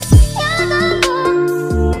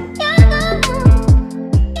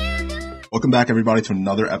Welcome back, everybody, to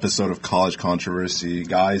another episode of College Controversy.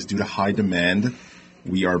 Guys, due to high demand,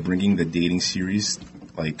 we are bringing the dating series,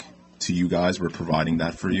 to you guys. We're providing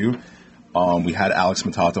that for you. We had Alex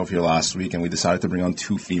Matato here last week, and we decided to bring on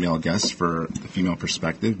two female guests for the female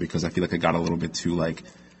perspective because I feel like I got a little bit too,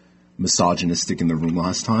 misogynistic in the room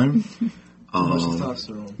last time.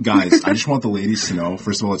 Guys, I just want the ladies to know,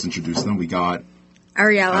 first of all, let's introduce them. We got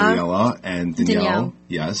Ariella and Danielle.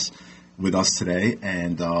 Yes, with us today,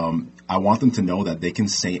 and I want them to know that they can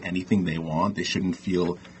say anything they want. They shouldn't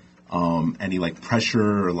feel any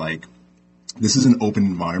pressure or this is an open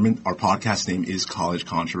environment. Our podcast name is College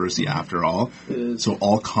Controversy after all, so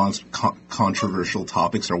all controversial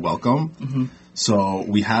topics are welcome. Mm-hmm. So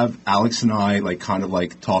we have Alex and I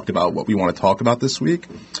talked about what we want to talk about this week.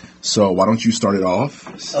 So why don't you start it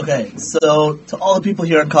off? Okay, so to all the people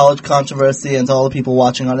here in College Controversy and to all the people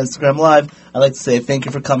watching on Instagram Live, I'd like to say thank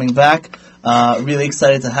you for coming back. Really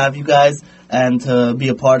excited to have you guys and to be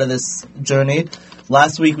a part of this journey.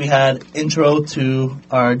 Last week we had intro to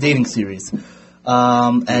our dating series,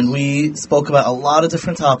 and we spoke about a lot of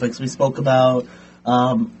different topics. We spoke about...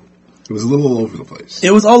 it was a little all over the place.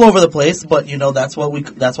 It was all over the place, but that's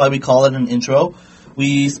why we call it an intro.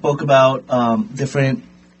 We spoke about different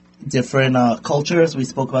cultures. We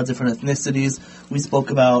spoke about different ethnicities. We spoke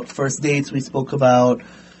about first dates. We spoke about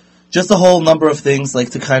just a whole number of things, I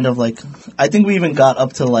think we even got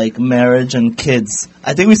up to marriage and kids.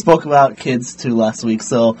 I think we spoke about kids too last week,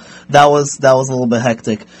 so that was a little bit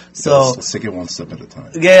hectic. So let's take it one step at a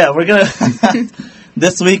time. Yeah, we're gonna.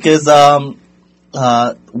 This week is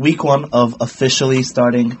week one of officially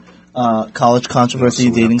starting College Controversy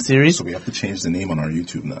dating series. So we have to change the name on our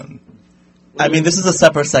YouTube then. I mean, this is a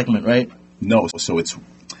separate segment, right? No, so it's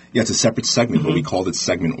a separate segment, but we called it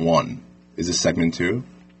segment 1. Is this segment 2?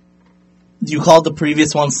 You called the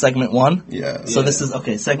previous one segment 1? Yeah. So this is,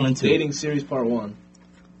 segment 2. Dating series part 1.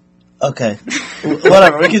 Okay.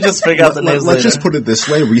 Whatever, we can just figure out the names later. Let's just put it this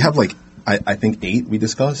way. We have I think 8 we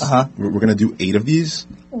discussed. Uh-huh. We're going to do 8 of these.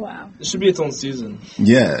 Wow. It should be its own season.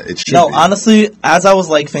 Yeah, it should No, be. honestly, as I was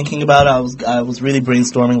thinking about it, I was really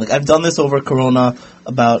brainstorming. I've done this over Corona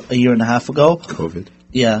about a year and a half ago. COVID.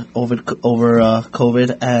 Yeah, over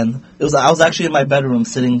COVID, and I was actually in my bedroom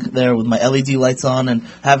sitting there with my LED lights on and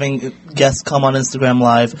having guests come on Instagram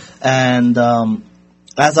Live, and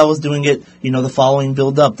as I was doing it, the following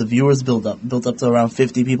build up, the viewers built up to around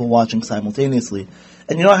 50 people watching simultaneously.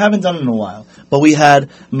 And I haven't done it in a while, but we had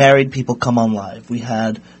married people come on live, we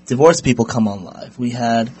had divorced people come on live, we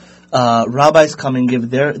had rabbis come and give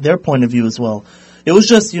their point of view as well. It was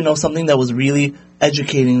just, something that was really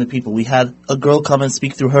educating the people. We had a girl come and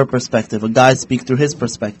speak through her perspective, a guy speak through his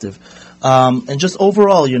perspective. And just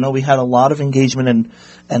overall, we had a lot of engagement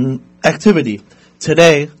and activity.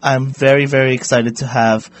 Today, I'm very, very excited to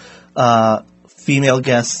have female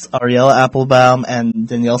guests, Ariella Applebaum and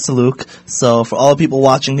Danielle Saluk. So for all the people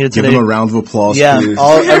watching here today... Give them a round of applause, yeah, please.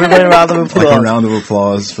 Everybody a round of applause. A round of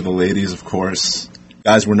applause for the ladies, of course.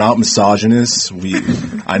 Guys, we're not misogynists.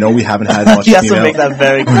 I know we haven't had much He has female... to make that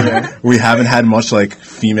very clear. We haven't had much,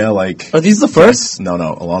 female, Are these the first? No,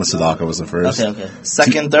 Alana Sadaka was the first. Okay.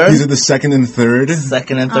 Second, third? These are the second and third.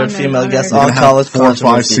 Second and third female guests We're on gonna College have 4,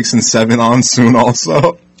 Controversy. 5, 6, and 7 on soon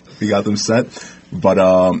also. We got them set. But,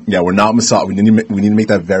 we're not misogynist. We need to make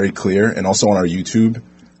that very clear. And also on our YouTube,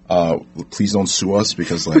 please don't sue us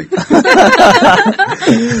because, because,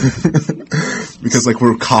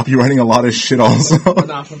 we're copywriting a lot of shit also. We're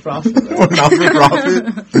not for profit. We're not for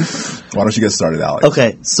profit. Why don't you get started, Alex?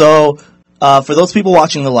 Okay, so for those people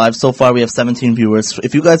watching the live, so far we have 17 viewers.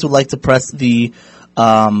 If you guys would like to press the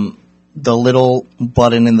little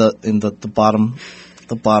button in the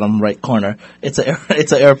bottom right corner, it's an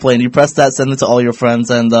airplane. You press that, send it to all your friends,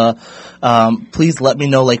 and please let me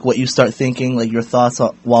know what you start thinking, your thoughts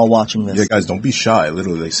while watching this. Yeah, guys, don't be shy.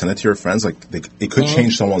 Literally, send it to your friends. It could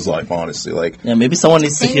change someone's life. Honestly, yeah, maybe someone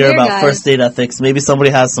needs to hear about first date ethics. Maybe somebody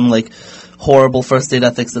has some horrible first date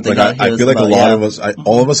ethics that they got here. I feel a lot of us,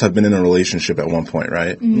 all of us have been in a relationship at one point,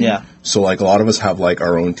 right? Mm-hmm. Yeah. So a lot of us have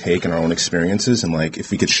our own take and our own experiences, and if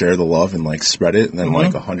we could share the love and spread it, then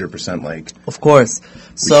 100% Of course.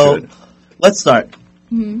 So should. Let's start.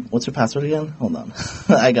 Mm-hmm. What's your password again? Hold on.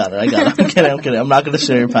 I got it. I'm kidding. I'm not going to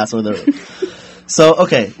share your password there. So,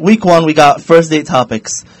 okay, week 1, we got first date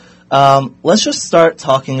topics. Let's just start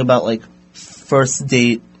talking about first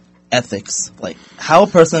date ethics, how a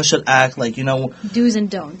person should act, do's and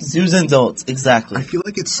don'ts. Do's and don'ts, exactly. I feel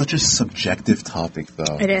it's such a subjective topic,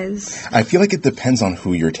 though. It is. I feel it depends on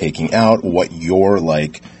who you're taking out, what your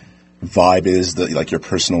vibe is, your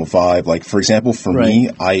personal vibe. For example, for me,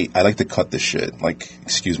 I like to cut the shit.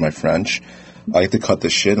 Excuse my French. I like to cut the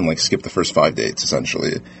shit and like skip the first 5 dates.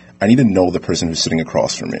 Essentially, I need to know the person who's sitting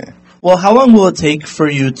across from me. Well, how long will it take for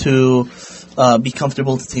you to be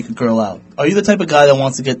comfortable to take a girl out? Are you the type of guy that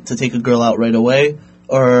wants to get to take a girl out right away?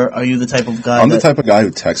 Or are you the type of guy I'm the type of guy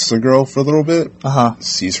who texts a girl for a little bit, Uh-huh.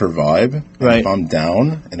 sees her vibe, Right. and if I'm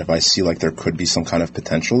down, and if I see like there could be some kind of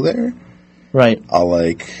potential there, Right.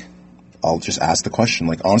 I'll just ask the question.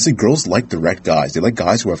 Like, honestly, girls like direct guys. They like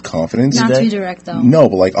guys who have confidence. Not Today? too direct though. No,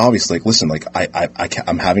 but like obviously, like listen, like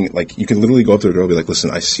I'm having like you can literally go up to a girl and be like,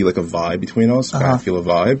 listen, I see like a vibe between us. I feel a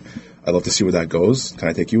vibe. I'd love to see where that goes. Can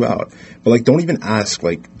I take you out? But like, don't even ask.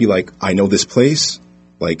 Like, be like, I know this place.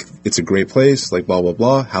 Like, it's a great place. Like, blah blah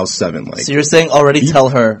blah. House 7. Like, So you're saying already tell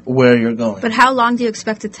her where you're going. But how long do you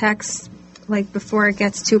expect to text, like, before it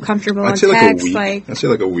gets too comfortable on I'd say like text? a week. I'd say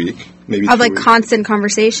like a week, maybe. Of 2 like weeks. constant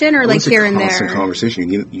conversation, or I like wouldn't say here and constant there? conversation.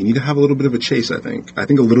 You need to have a little bit of a chase. I think a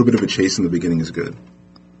little bit of a chase in the beginning is good.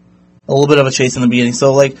 A little bit of a chase in the beginning.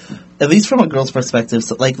 So, like, at least from a girl's perspective,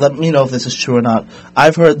 so, like, let me know if this is true or not.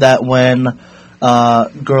 I've heard that when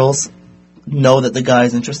girls know that the guy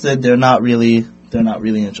is interested, they're not really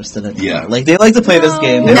interested in it. Yeah. Like, they like to play this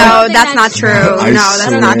game. They No, like- that's not true. I No, that's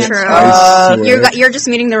swear. not I true. swear. You're just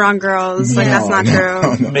meeting the wrong girls. Like, that's not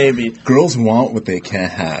true. Maybe. Girls want what they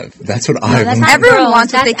can't have. That's what I've That's learned. not Everyone girls,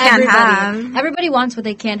 wants what that's they can't everybody. have. Everybody wants what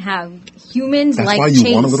they can't have. Humans That's like why you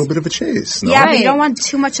chase. want a little bit of a chase. No? Yeah, but Right. you don't want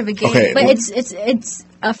too much of a game. Okay. But Well- it's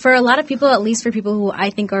for a lot of people, at least for people who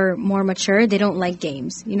I think are more mature, they don't like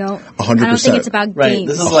games. You know, 100%. I don't think it's about Right,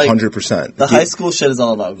 games. this is like 100%. the high school shit is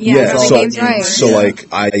all about. Yeah, Yeah, really so, games are right. so Yeah. like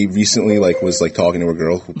I recently like was like talking to a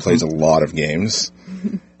girl who plays a lot of games,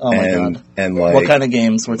 Oh my and god. and like What kind of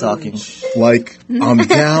games we're talking? like I'm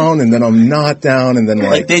down and then I'm not down and then Like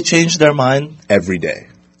like they changed their mind. every day.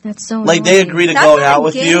 That's so Like they annoying. agree to That's going not out a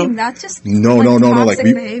with game. you. That's just No, like, like toxic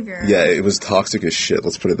we, behavior. yeah, it was toxic as shit.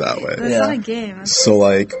 Let's put it that way. That's Yeah. not a game. That's- So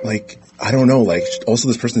like I don't know. Like also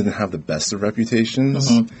this person didn't have the best of reputations.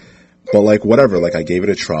 Mm-hmm. But like whatever, like I gave it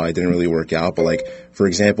a try, it didn't really work out. But like for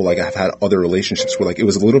example, like I've had other relationships where like it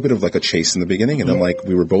was a little bit of like a chase in the beginning, and then like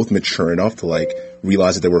we were both mature enough to like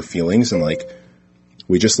realize that there were feelings, and like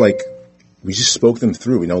we just spoke them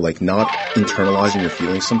through, you know, like not internalizing your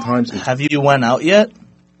feelings sometimes. Have you went out yet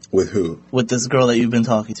With who? with this girl that you've been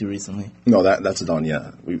talking to recently? No, that's done.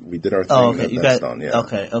 Yeah, we did our thing. Oh, okay. That's done. Yeah.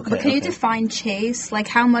 Okay. But can you okay. define chase? Like,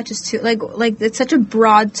 how much is too? Like it's such a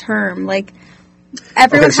broad term. Like,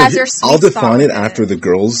 everyone has their. I'll sweet define spot it with after the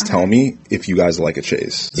girls tell me if you guys like a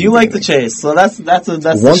chase. Do you like the chase? So that's One the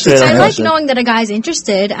to straight up 10. I like question. knowing that a guy's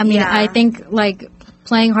interested. I mean, Yeah. I think like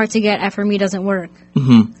playing hard to get for me doesn't work.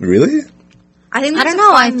 Really? I think I that's don't a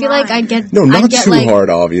know. I fine feel like I line. get No, I not get, too like, hard.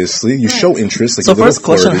 Obviously, you show interest. Like So a little first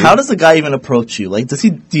question: flirty. how does the guy even approach you? Like, does he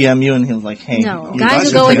DM you and he's like, "Hey, No, you guys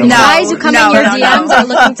should who go take in, a- guys who come No, in your no, DMs no. are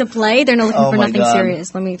looking to play. They're not looking Oh for my nothing God.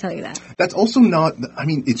 serious. Let me tell you that. That's also not. I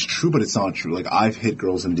mean, it's true, but it's not true. Like I've hit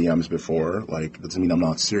girls in DMs before. Like doesn't mean I'm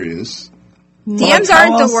not serious. DMs How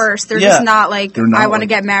aren't else- the worst. They're Yeah. just not like They're not I want to like-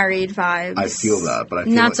 get married vibes. I feel that, but I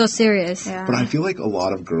feel Not like, so serious. Yeah. But I feel like a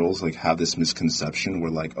lot of girls like have this misconception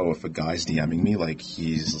where like, oh, if a guy's DMing me, like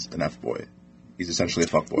he's an F boy. He's essentially a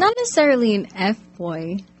fuck boy. Not necessarily an F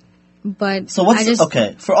boy, but So what's I just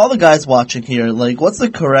okay for all the guys watching here? Like, what's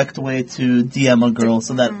the correct way to DM a girl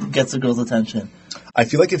so that gets a girl's attention? I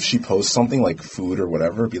feel like if she posts something like food or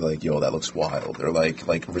whatever, be like, yo, that looks wild, or like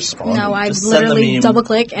respond. No, I Just send the literally meme. double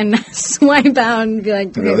click and swipe out and be like,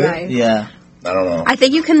 okay, Really? bye. Yeah. I don't know. I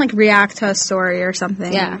think you can like react to a story or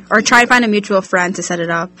something. Yeah. Or try to find a mutual friend to set it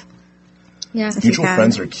up. Yeah. If you Mutual can.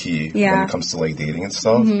 friends are key when Yeah. it comes to like dating and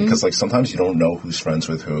stuff because like sometimes you don't know who's friends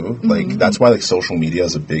with who. Like that's why like social media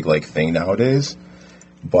is a big like thing nowadays.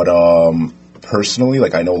 But personally,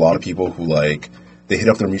 like I know a lot of people who like they hit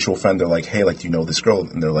up their mutual friend. They're like, hey, like do you know this girl?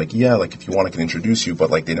 And they're like, yeah, like if you want, I can introduce you. But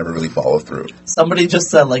like they never really follow through. Somebody just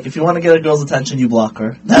said, like, if you want to get a girl's attention, you block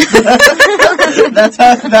her. That's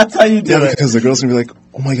how you do Yeah, it. because the girl's gonna be like,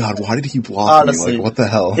 oh my god, why did he block Honestly. me? Like what the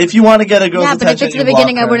hell? If you want to get a girl's Yeah, but if attention, it's the you block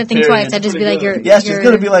beginning, I her, wouldn't think period. twice. I'd just be like, Yeah, she's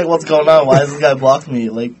gonna be like, what's going on? Why has this guy blocked me?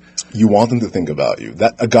 Like, You want them to think about you.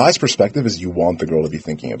 That a guy's perspective is you want the girl to be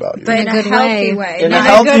thinking about you. But in a a good healthy way. way. In a Not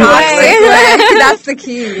healthy good way. That's the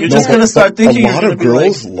key. you're just gonna start thinking a you're lot gonna of be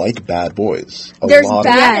girls like, like bad boys. A There's lot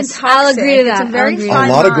bad of, and Yes, toxic. I'll agree to that. It's a very I'll agree. fine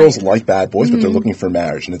a lot of line. girls like bad boys, but they're looking for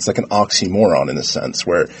marriage, and it's like an oxymoron in a sense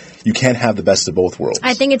where you can't have the best of both worlds.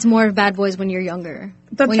 I think it's more of bad boys when you're younger.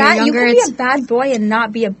 But when bad, you're you younger, can it's be a bad boy and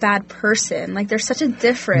not be a bad person. Like, there's such a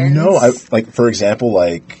difference. No, like for example,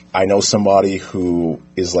 like I know somebody who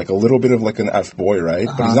is like a little bit of like an F boy, right?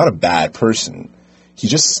 But he's not a bad person.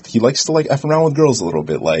 He likes to like F around with girls a little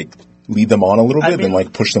bit, like lead them on a little bit than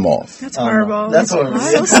like push them off. That's horrible. That's horrible.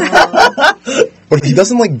 But he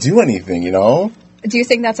doesn't like do anything, you know? Do you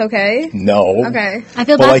think that's okay? No. Okay. I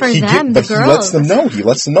feel bad for them, the girls. He lets them know. He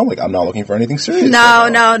lets them know, like, I'm not looking for anything serious. No.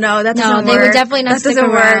 That doesn't work. They would definitely not stick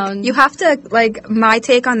around. Work. You have to, like, my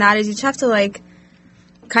take on that is you just have to, like,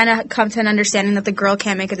 kind of come to an understanding that the girl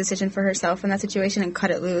can't make a decision for herself in that situation and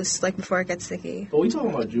cut it loose, like, before it gets sticky. But we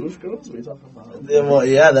talking about Jewish girls? Or we talking about... Well,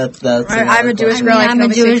 yeah, that's I'm a Jewish girl. I'm a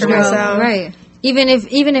Jewish girl. Myself. Right. Even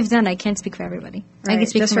if then, I can't speak for everybody. Right. I can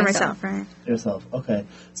speak just for myself, right? Yourself, okay.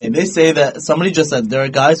 And they say that, somebody just said, there are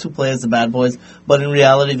guys who play as the bad boys, but in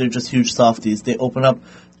reality, they're just huge softies. They open up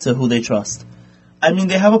to who they trust. I mean,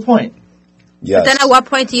 they have a point. Yes. But then at what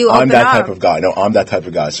point do you open up? I'm that type of guy. No, I'm that type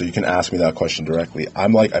of guy, so you can ask me that question directly.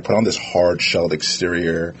 I'm like, I put on this hard-shelled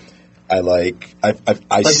exterior. Do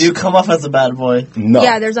you come off as a bad boy? No.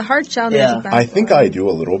 Yeah, there's a hard shell. Yeah. There's a bad I think boy. I do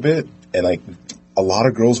a little bit, and like, a lot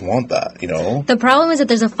of girls want that, you know? The problem is that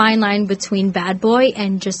there's a fine line between bad boy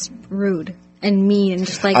and just rude and mean and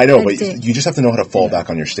just like I know, a but dick. you just have to know how to fall back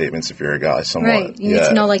on your statements if you're a guy somewhat. Right. You need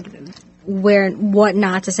to know like what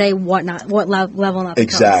not to say, what level not to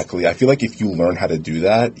Exactly. I feel like if you learn how to do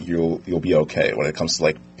that, you'll be okay when it comes to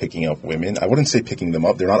like picking up women. I wouldn't say picking them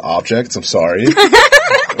up. They're not objects. I'm sorry.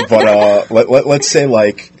 But let's say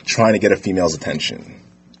like trying to get a female's attention.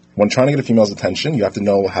 When trying to get a female's attention, you have to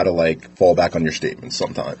know how to like fall back on your statements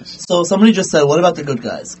sometimes. So somebody just said, what about the good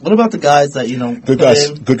guys? What about the guys that, you know, Good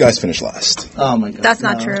guys finish last. Oh my god. That's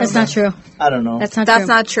not true. That's not true. I don't know. That's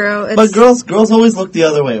not true. It's, But girls always look the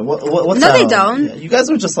other way. What's No, that they on? don't. Yeah, you guys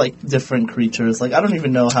are just like different creatures. Like I don't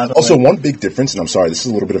even know how to. Also, one big difference, and I'm sorry, this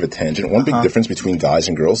is a little bit of a tangent. One big difference between guys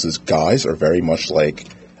and girls is guys are very much like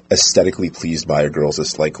aesthetically pleased by a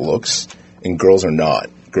girl's like looks, and girls are not.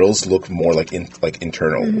 Girls look more like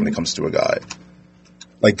internal when it comes to a guy.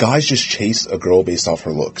 Like guys just chase a girl based off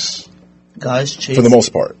her looks. Guys chase for the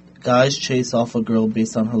most part. Guys chase off a girl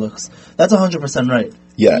based on her looks. That's 100% right.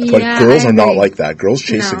 Yeah, but girls are not like that. Girls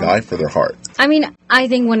chase a guy for their heart. I mean, I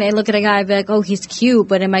think when I look at a guy, I'd be like, oh, he's cute,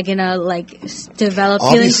 but am I gonna like develop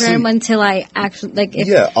feelings for him until I actually like?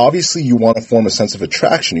 Obviously, you want to form a sense of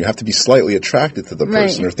attraction. You have to be slightly attracted to the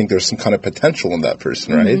person or think there's some kind of potential in that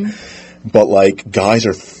person, right? But like guys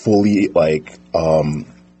are fully like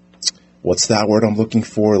what's that word I'm looking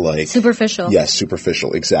for? Like superficial. Yes,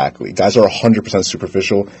 superficial, exactly. Guys are 100%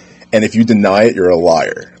 superficial, and if you deny it, you're a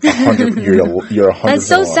liar. 100 you're 100%. That's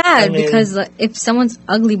so sad because if someone's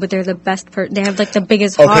ugly but they're the best they have like the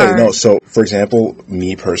biggest heart. Okay, no, so for example,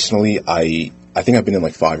 me personally, I think I've been in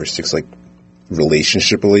like 5 or 6 like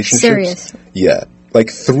relationships. Serious. Yeah.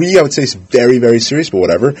 Like 3 I would say is very, very serious, but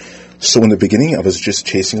whatever. So in the beginning, I was just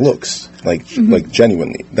chasing looks, like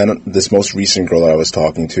genuinely. Then this most recent girl that I was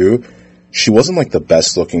talking to, she wasn't like the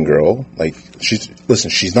best looking girl. Like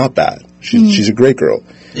she's not bad. She's a great girl.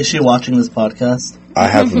 Is she watching this podcast? I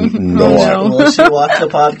have no idea. Will she watch the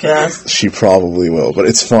podcast? She probably will, but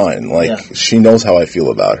it's fine. Like she knows how I feel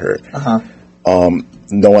about her.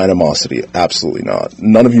 No animosity, absolutely not.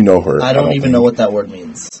 None of you know her. I don't even know what that word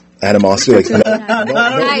means. Animosity, like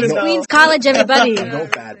Guys, Queens College, everybody. No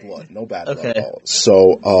bad blood at all.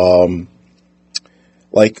 So,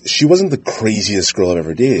 like, she wasn't the craziest girl I've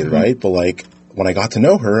ever dated, right? But like, when I got to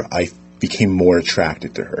know her, I became more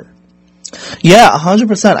attracted to her. Yeah,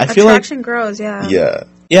 100%. I feel like attraction grows. Yeah. Yeah.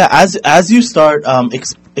 Yeah, as you start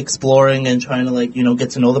exploring and trying to like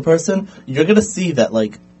get to know the person, you're gonna see that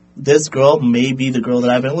like this girl may be the girl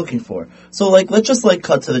that I've been looking for. So like, let's just like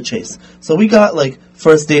cut to the chase. So we got like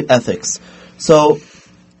first date ethics. So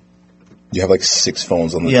you have like 6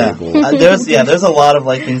 phones on the table. There's a lot of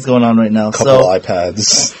like things going on right now. Couple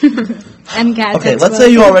iPads. MCAT. Okay, let's say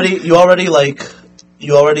you already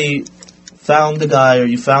found the guy or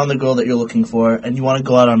you found the girl that you're looking for and you want to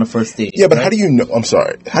go out on a first date. Yeah, but how do you know? I'm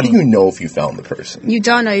sorry. How do you know if you found the person? You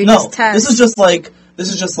don't know. You just test. This is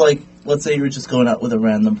just like let's say you're just going out with a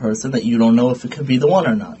random person that you don't know if it could be the one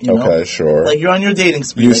or not. You know? Okay, sure. Like you're on your dating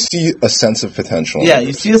spree. You see a sense of potential. Yeah,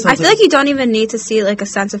 you see a sense. I feel like you don't even need to see like a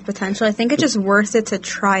sense of potential. I think it's just worth it to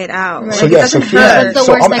try it out. Right. So like, yeah, it doesn't hurt. That's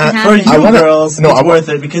the worst that can happen. For you girls, it's worth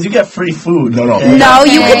it because you get free food. No. Okay? No,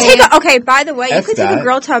 you could take okay, by the way, you could take that. a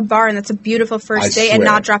girl to a bar and that's a beautiful first date and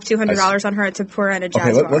not drop $200 on her to pour in a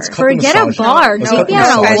jazz bar. Let's cut Forget the a bar. Take me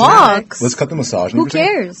on a walk. Let's cut the massage. Who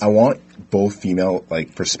cares? I want both female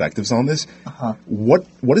like perspectives on this. What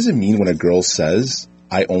does it mean when a girl says,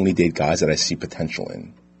 "I only date guys that I see potential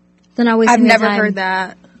in"? Then I've never heard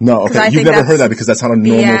that. No, okay, you've never heard that because that's not a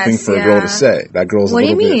normal thing for a girl to say. That girl's. What do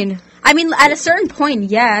you mean? I mean, at a certain point,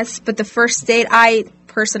 yes, but the first date, I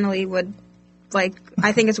personally would like,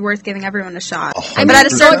 I think it's worth giving everyone a shot. I mean, but at a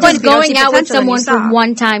certain point, if you don't see going out with potential, then you someone for stop.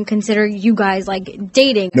 one time, consider you guys like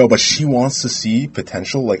dating. No, but she wants to see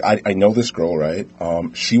potential. Like, I know this girl, right?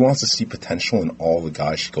 She wants to see potential in all the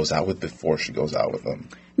guys she goes out with before she goes out with them.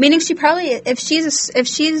 Meaning she probably, if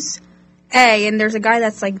she's A and there's a guy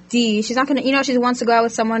that's like D, she's not gonna, she wants to go out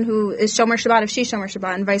with someone who is Shomer Shabbat if she's Shomer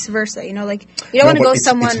Shabbat and vice versa. You don't want to go with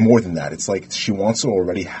someone. It's more than that. It's like she wants to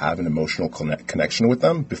already have an emotional connection with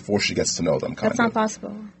them before she gets to know them. That's not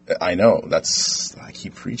possible. I know. I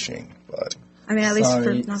keep preaching, but I mean, at least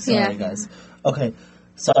for Sorry, guys. Okay.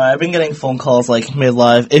 Sorry, I've been getting phone calls like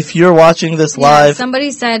mid-live. If you're watching this live,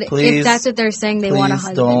 somebody said please, if that's what they're saying, they want a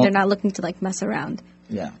husband. Don't. They're not looking to like mess around.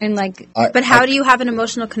 Yeah. And like, but how do you have an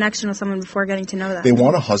emotional connection with someone before getting to know them? They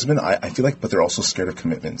want a husband, I feel like, but they're also scared of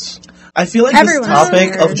commitments. I feel like Everyone's this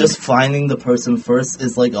topic scared. of just finding the person first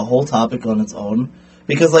is like a whole topic on its own.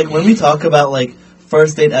 Because like when we talk about like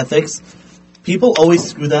first date ethics, people always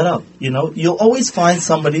screw that up. You'll always find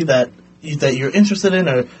somebody that you're interested in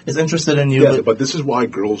or is interested in you. Yeah, but this is why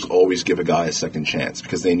girls always give a guy a second chance,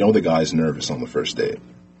 because they know the guy's nervous on the first date.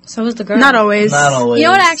 so is the girl. Not always. Not always. You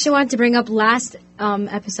know what I actually wanted to bring up last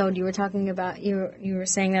episode? You were talking about you were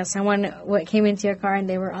saying that someone came into your car and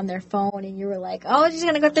they were on their phone and you were like, "Oh, she's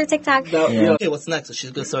gonna go through TikTok." Now, Yeah. Okay, what's next? So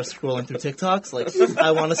she's gonna start scrolling through TikToks. Like,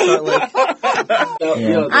 I want to start like.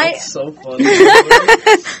 that's so funny.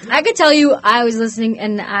 I could tell you, I was listening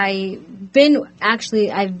and I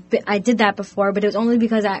did that before, but it was only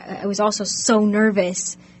because I was also so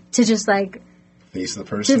nervous to just like. Face the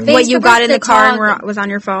person. face- What, you got in the to car talk. and was on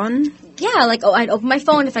your phone? Yeah, like I'd open my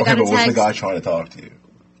phone if I got a but was the text. guy trying to talk to you?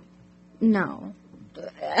 No. So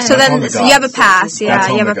That's on then the so guy. you have a pass. Yeah, That's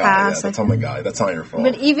on you have the a guy. pass. Yeah, that's on the guy. That's not your fault.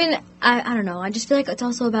 But even I don't know. I just feel like it's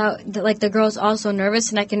also about the girl's also nervous,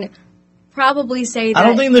 and I can probably say that I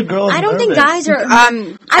don't think the girl is I don't think nervous. guys are.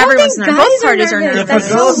 Everyone's think nervous. guys Both are parties are nervous. nervous. If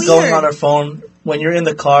That's a girl so is going weird. on her phone when you're in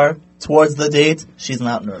the car towards the date, she's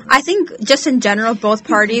not nervous. I think just in general, both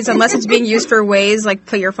parties, unless it's being used for ways, like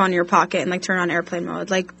put your phone in your pocket and like turn on airplane mode.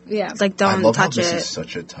 Like, Yeah. like I don't love touch how this it. is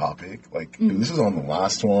such a topic. Like, if this is on the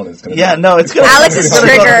last one. It's gonna. Yeah, no, it's gonna. Alex is it's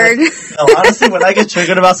gonna go- triggered. No, honestly, when I get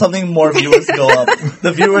triggered about something, more viewers go up.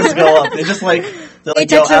 The viewers go up. They just like they're They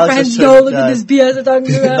like, yo, text their Alex friends, is "Yo, triggered, look at guys." this BS they're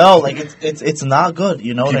talking about." No, like it's not good.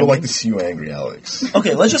 You know what I People mean? like to see you angry, Alex.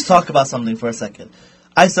 Okay, let's just talk about something for a second.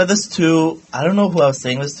 I said this to, I don't know who I was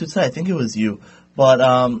saying this to today. I think it was you. But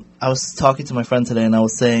I was talking to my friend today and I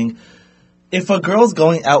was saying, if a girl's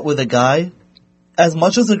going out with a guy, as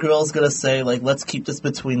much as a girl's going to say, like, let's keep this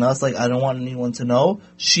between us, like, I don't want anyone to know,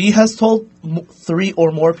 she has told 3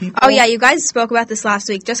 or more people. Oh yeah, you guys spoke about this last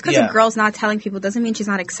week. Just because Yeah. a girl's not telling people doesn't mean she's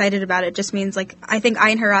not excited about it. It just means like I think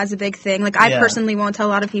Ayin Hara is a big thing. Like I Yeah. personally won't tell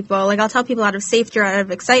a lot of people. Like I'll tell people out of safety or out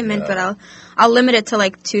of excitement, but I'll limit it to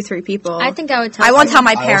like 2-3 people. I think I would tell. I won't tell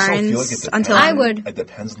my I also feel like parents it until I would. It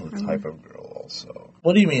depends on the type of girl, also.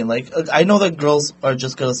 What do you mean? Like, I know that girls are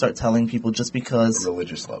just going to start telling people just because,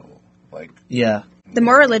 Religious level. Like, yeah. The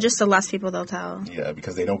more religious, the less people they'll tell. yeah,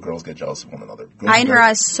 because they know girls get jealous of one another. Girls Ayin are Hara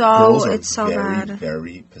is girls are it's so very, bad.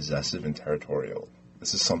 very possessive and territorial.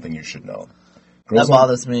 This is something you should know. That Girls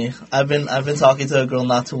bothers me. I've been talking to a girl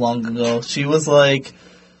not too long ago. She was like,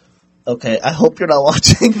 okay, I hope you're not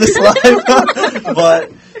watching this live,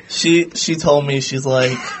 but she told me, she's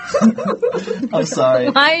like, I'm sorry.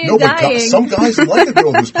 Why are you No, but dying? some guys like a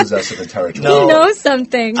girl who's possessive and territorial. No. You know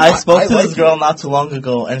something. I spoke to like this girl not too long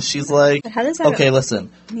ago, and she's like, How does that okay,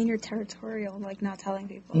 listen. mean you're territorial, like not telling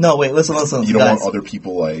people? No, wait, listen. You don't guys. want other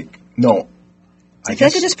people, like... No. I feel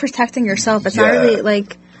like it's just protecting yourself. It's Yeah. not really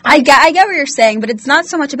like I get what you're saying, but it's not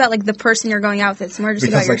so much about like the person you're going out with. It's more just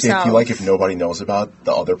Because, about like, they yourself. feel like if nobody knows about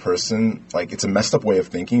the other person, like, it's a messed up way of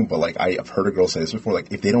thinking, but, like, I've heard a girl say this before,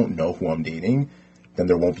 like, if they don't know who I'm dating, then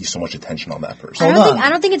there won't be so much attention on that person. Hold on. I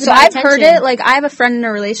don't think it's So about I've heard attention. it. Like I have a friend in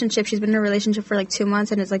a relationship. She's been in a relationship for like 2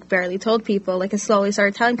 months and has like barely told people. Like has slowly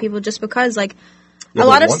started telling people just because like Yeah, a but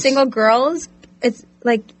lot of once- single girls, it's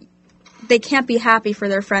like they can't be happy for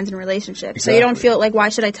their friends in relationships. So you don't Exactly. feel like why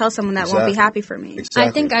should I tell someone that won't be Exactly. happy for me? Exactly.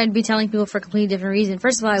 I think I'd be telling people for a completely different reason.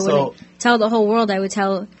 First of all, I So- wouldn't tell the whole world. I would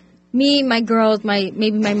tell me, my girls,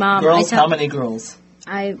 maybe my mom. Girls, I tell, how many girls?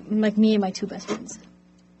 like me and my 2 best friends.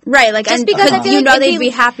 Right, like Just and because I feel you like know it'd they'd be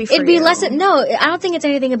happy for it'd be you. less. No, I don't think it's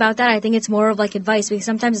anything about that. I think it's more of like advice because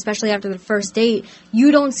sometimes, especially after the first date,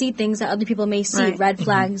 you don't see things that other people may see. Right. Red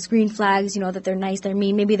flags, green flags. You know that they're nice, they're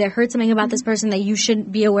mean. Maybe they heard something about this person that you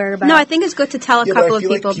shouldn't be aware about. No, I think it's good to tell a Yeah, couple I of feel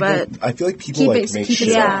like people, but I feel like people Keep like it- make keep it shit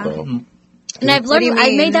yeah. up, though. And I've learned,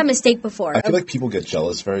 I've made that mistake before. I feel like people get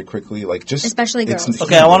jealous very quickly, like just especially girls.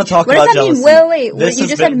 Okay, I want to talk about jealousy. What does that mean? Wait, you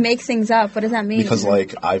just said make things up. What does that mean? Because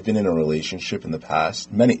like I've been in a relationship in the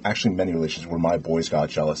past, many relationships where my boys got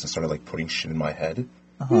jealous and started like putting shit in my head.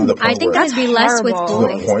 I think that'd be less with boys.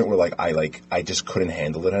 To the point where I just couldn't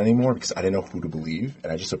handle it anymore because I didn't know who to believe,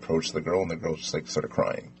 and I just approached the girl, and the girl just like started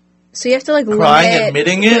crying. So you have to like limit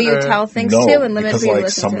admitting it, who you tell things to, and limit who you listen to.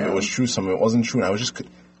 Because some of it was true, some of it wasn't true, and I was just.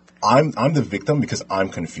 I'm the victim because I'm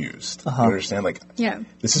confused. You understand? Like,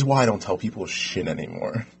 this is why I don't tell people shit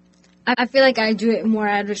anymore. I feel like I do it more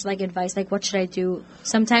out of like advice, like what should I do?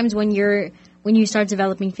 Sometimes when you start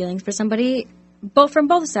developing feelings for somebody, from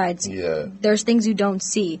both sides, there's things you don't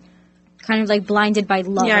see, kind of like blinded by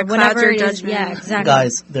love or whatever it is. Yeah, exactly.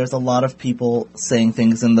 Guys, there's a lot of people saying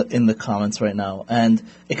things in the comments right now, and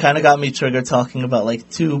it kind of got me triggered talking about like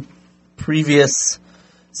 2 previous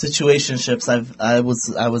situationships I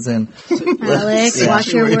was in. Alex,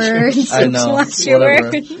 watch your words. I know. Watch your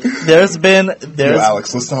words. There's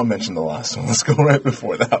Alex, let's not mention the last one. Let's go right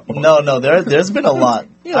before that one. No, there's been a lot.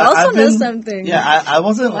 You also know something. Yeah, I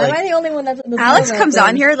wasn't Why am I the only one that's Alex comes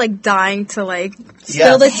on here like dying to like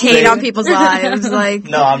spill the hate on people's lives. Like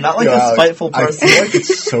no, I'm not like a spiteful person. I feel like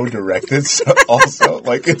it's so directed. It's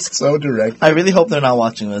so directed. I really hope they're not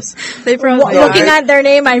watching this. They probably looking at their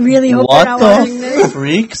name. I really hope they're not watching this. What the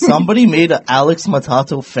freak? Somebody made an Alex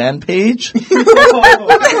Matato fan page.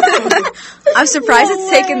 I'm surprised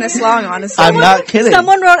it's taken this long, honestly. I'm not kidding.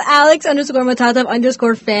 Someone wrote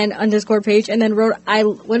Alex_Matato_fan_page and then wrote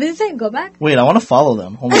what did it say? Go back? Wait, I want to follow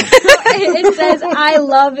them. Hold on. It says I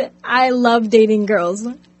love dating girls.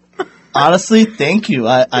 Honestly, thank you.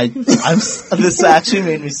 This actually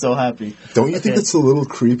made me so happy. Don't you think it's a little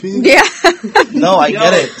creepy? Yeah. No, I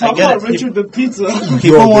get it. I get it. Richard the Pizza.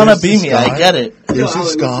 People want to be me. I get it. There's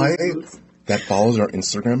this guy that follows our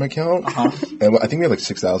Instagram account, and I think we have like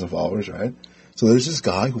 6,000 followers, right? So there's this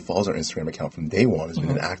guy who follows our Instagram account from day one. He's been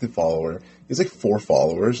an active follower. He has like 4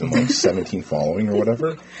 followers and like 17 following or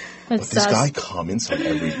whatever. But this guy comments on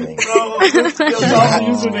everything.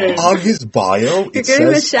 On his bio, it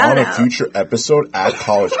says on a future episode, add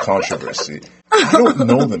college controversy. I don't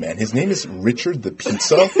know the man. His name is Richard the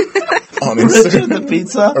Pizza on Instagram. Richard the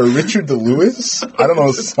Pizza? Or Richard the Lewis. I don't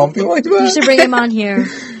know, something like that. You should bring him on here.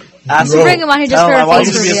 Bring him on here just for I a want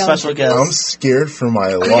face you to be a reveal. special guest. I'm scared for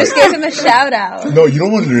my life. Just give him a shout out. No, you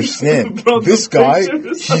don't understand. This guy,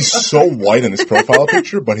 he's so white in his profile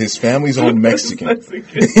picture, but his family's all Mexican.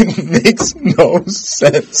 It makes no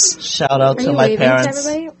sense. Shout out to my parents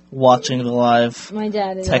watching the live. My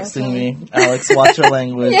dad is texting me. Alex, watch your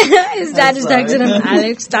language. Yeah, his dad is texting him.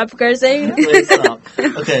 Alex, stop cursing. Please stop.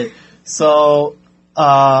 Okay, so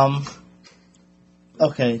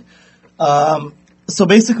So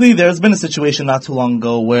basically, there's been a situation not too long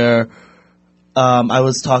ago where I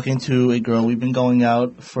was talking to a girl. We've been going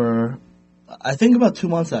out for, I think, about 2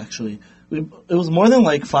 months, actually. It was more than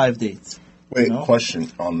like 5 dates. Wait, question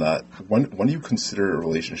on that. When do you consider a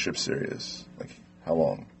relationship serious? Like, how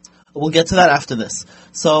long? We'll get to that after this.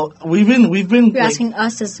 So we've been. You're asking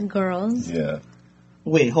us as girls. Yeah.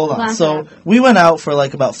 Wait, hold on. So we went out for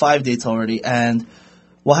like about 5 dates already, and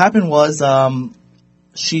what happened was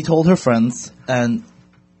she told her friends, and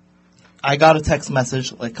I got a text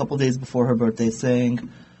message like a couple days before her birthday saying,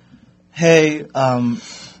 "Hey, she's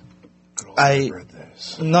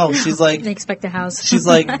like, they expect a house." She's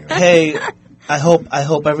like, "Hey, I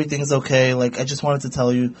hope everything's okay. Like, I just wanted to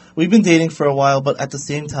tell you, we've been dating for a while, but at the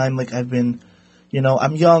same time, like, I've been,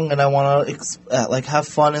 I'm young and I want to like have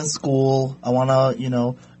fun in school. I want to,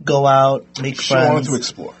 go out, make friends." She wanted to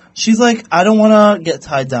explore. She's like, "I don't want to get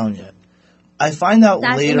tied down yet." I find out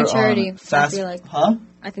later immaturity, on. I feel like. Huh?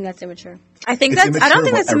 I think that's immature. I don't think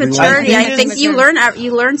that's immaturity. I think you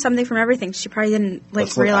learn something from everything. She probably didn't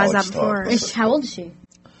realize that before. How old is she?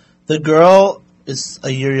 The girl is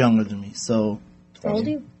a year younger than me. So how old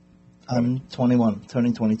are you? I'm 21,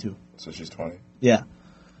 turning 22. So she's 20. Yeah.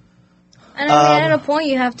 And I mean, at a point,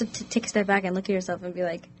 you have to take a step back and look at yourself and be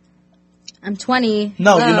like, I'm 20.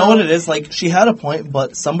 No, you know what it is? Like, she had a point,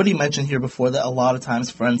 but somebody mentioned here before that a lot of times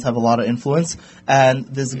friends have a lot of influence, and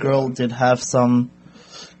this girl did have some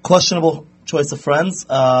questionable choice of friends,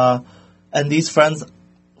 and these friends,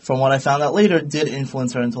 from what I found out later, did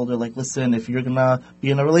influence her and told her, like, listen, if you're going to be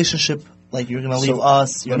in a relationship, like, you're going to leave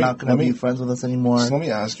us, you're not going to be friends with us anymore. So let me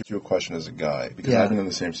ask you a question as a guy, because I've been in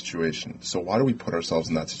the same situation. So why do we put ourselves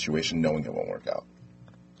in that situation knowing it won't work out?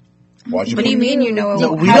 What do you mean you know?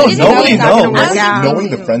 No, we don't know. We know. Knowing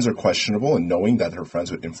the friends are questionable and knowing that her friends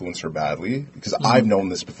would influence her badly, because I've known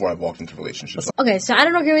this before I've walked into relationships. Okay, so I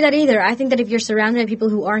don't agree with that either. I think that if you're surrounded by people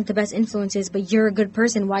who aren't the best influences, but you're a good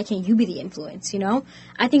person, why can't you be the influence, you know?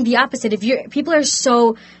 I think the opposite. People are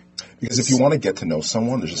so... Because if you want to get to know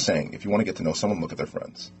someone, there's a saying, if you want to get to know someone, look at their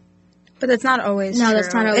friends. But that's not always true. No,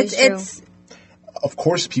 that's not always true. Of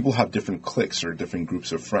course, people have different cliques or different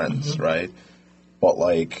groups of friends, right? But,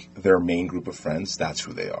 like, their main group of friends, that's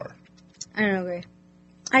who they are. I don't agree.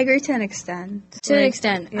 I agree to an extent. To an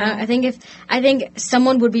extent. Yeah. I think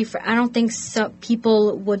someone would be... I don't think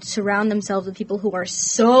people would surround themselves with people who are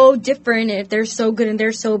so different. And if they're so good and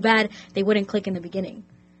they're so bad, they wouldn't click in the beginning.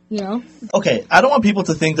 You know? Okay, I don't want people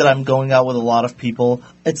to think that I'm going out with a lot of people.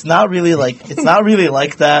 It's not really like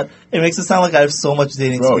that. It makes it sound like I have so much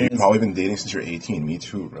dating experience. You've probably been dating since you're 18. Me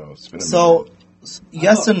too, bro. It's been a minute.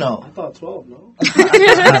 Yes and no. I thought 12, no? I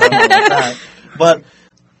don't know about that. But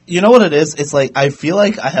you know what it is? It's like I feel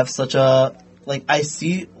like I have such a... Like, I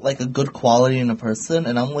see, like, a good quality in a person,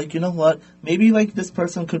 and I'm like, you know what? Maybe, like, this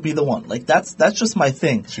person could be the one. Like, that's just my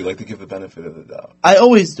thing. So you like to give the benefit of the doubt? I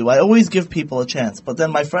always do. I always give people a chance. But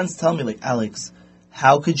then my friends tell me, like, Alex,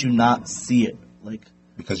 how could you not see it? Like...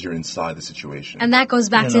 Because you're inside the situation. And that goes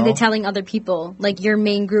back to the telling other people, like, your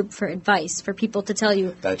main group for advice, for people to tell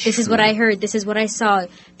you, this is what I heard, this is what I saw,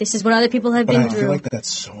 this is what other people have been through. I feel like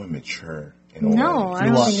that's so immature. No, I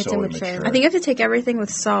don't think it's immature. I think you have to take everything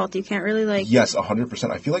with salt. You can't really, like... Yes,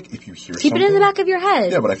 100%. I feel like if you hear something... Keep it in the back of your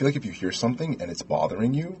head. Yeah, but I feel like if you hear something and it's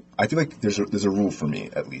bothering you, I feel like there's a rule for me,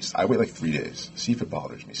 at least. I wait like 3 days, see if it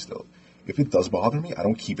bothers me still. If it does bother me, I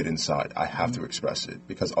don't keep it inside. I have to express it,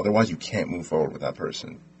 because otherwise you can't move forward with that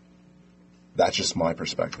person. That's just my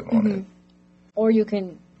perspective on it. Or you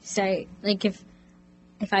can say, like, if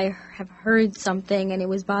I have heard something and it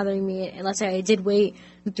was bothering me, and let's say I did wait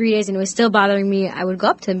 3 days and it was still bothering me, I would go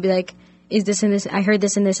up to him and be like, is this and this, I heard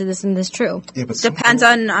this and this, is this and this true? Yeah, but depends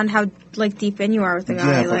on how, like, deep in you are with the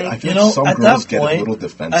guy. Yeah, like, I feel some girls get a little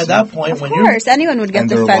defensive. At that point, of course, anyone would get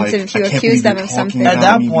defensive if you accuse them of something. At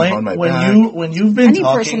that point, when you've been talking...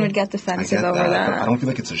 Any person would get defensive over that. I don't feel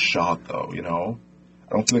like it's a shot, though, you know?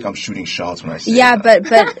 I don't feel like I'm shooting shots when I say that.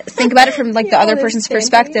 but think about it from, like, the other person's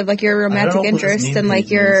perspective. Like, your romantic interest, and, like,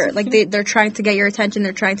 they're trying to get your attention,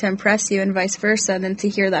 they're trying to impress you, and vice versa. And then to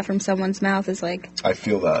hear that from someone's mouth is, like... I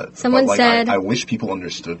feel that. Someone said... I wish people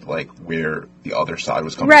understood, like, where the other side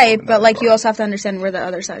was coming from. Right, but, like, you also have to understand where the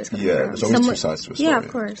other side is coming from. Yeah, there's always two sides to a story. Yeah, of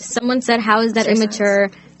course. Someone said, how is that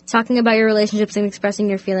immature? Talking about your relationships and expressing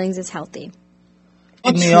your feelings is healthy.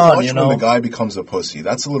 When the guy becomes a pussy,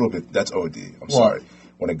 that's OD. I'm sorry.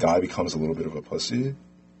 When a guy becomes a little bit of a pussy.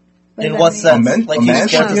 In what sense? A man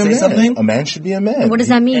should be a man. Something? A man should be a man. What does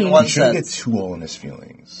that mean? He shouldn't get too all in his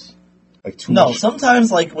feelings. Like too much. No,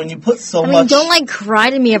 sometimes like when you put so much... don't like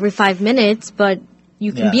cry to me every 5 minutes, but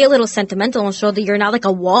you can be a little sentimental and show that you're not like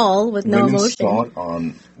a wall with no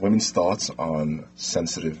emotion. Women's thoughts on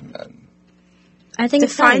sensitive men. I think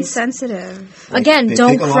define sensitive. Like, again,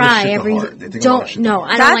 don't cry every. Don't. No,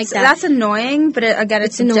 I don't like that. That's annoying, but again,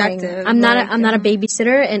 it's subjective. Annoying. I'm not a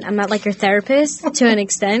babysitter, and I'm not like your therapist to an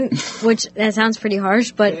extent, which that sounds pretty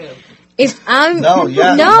harsh. But if I'm no,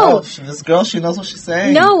 this girl, she knows what she's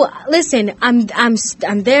saying. No, listen, I'm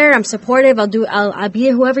there. I'm supportive. I'll be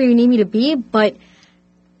whoever you need me to be. But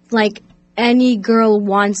like any girl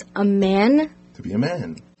wants a man to be a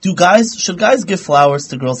man. Should guys give flowers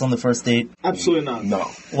to girls on the first date? Absolutely not. No.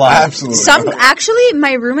 Why? Absolutely not. Actually,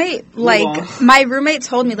 my roommate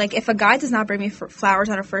told me, like, if a guy does not bring me flowers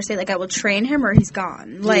on a first date, like, I will train him or he's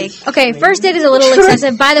gone. Like, okay, first date is a little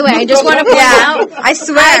excessive. By the way, I just want to point out. I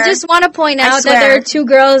swear. I just want to point out that there are 2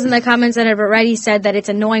 girls in the comments that have already said that it's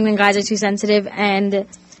annoying when guys are too sensitive, and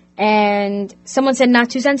someone said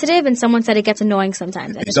not too sensitive, and someone said it gets annoying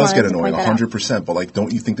sometimes. It does get annoying, 100%. But like,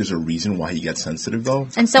 don't you think there's a reason why he gets sensitive though?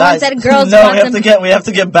 And someone said girls. No, we have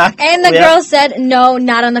to get back. And the girl said no,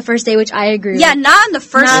 not on the first date, which I agree. Yeah, not on the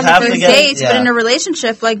first date, but in a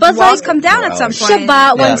relationship, like walls come down at some point.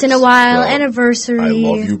 Shabbat once in a while, anniversary. I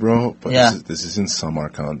love you, bro, but this isn't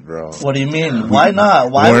Samarkand, bro. What do you mean? Why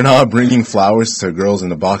not? We're not bringing flowers to girls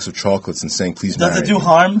in a box of chocolates and saying, "Please marry me." Does it do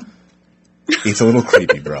harm? It's a little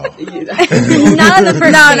creepy, bro. Not on the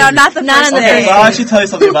first date. No, not the first date. I'll actually tell you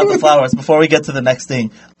something about the flowers before we get to the next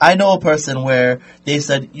thing. I know a person where they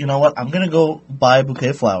said, you know what, I'm going to go buy a bouquet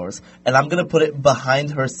of flowers, and I'm going to put it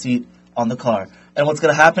behind her seat on the car. And what's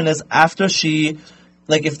going to happen is after she,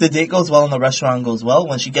 like if the date goes well and the restaurant goes well,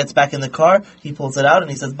 when she gets back in the car, he pulls it out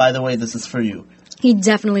and he says, by the way, this is for you. He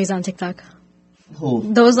definitely is on TikTok.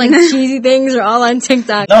 Who? Those like cheesy things are all on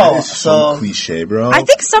TikTok. No, so cliche, bro. I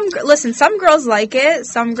think some girls like it.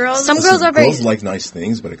 Some girls are very like nice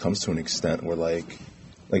things, but it comes to an extent where like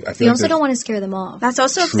I feel you also don't want to scare them off. That's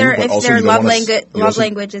also if their love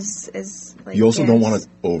language is like you also don't want to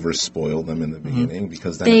over spoil them in the beginning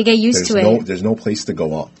because then they get used to it. There's no place to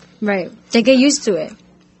go up. Right, they get used to it.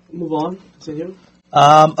 Move on. Continue.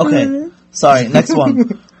 Okay. Sorry. Next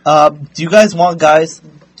one. Do you guys want guys?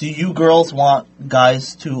 Do you girls want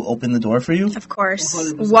guys to open the door for you? Of course.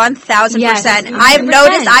 1,000%. Yes, I've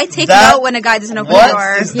noticed I take note when a guy doesn't open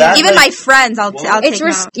the door. Even my friends, I'll take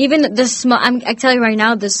note. Even the small, I tell you right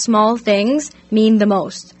now, the small things mean the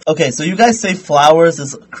most. Okay, so you guys say flowers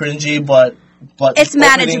is cringy, but it's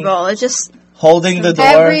manageable. It's just holding the door.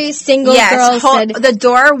 Every single girl said the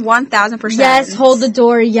door 1,000%. Yes, hold the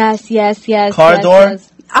door. Yes. Car door. Yes.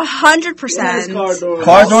 100%.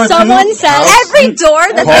 Car door. Someone said every door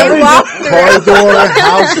that they walk through. Car door,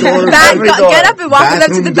 house door, get up and walk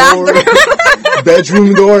them to the bathroom.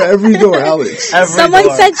 Bedroom door, every door, Alex.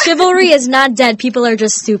 Someone said chivalry is not dead. People are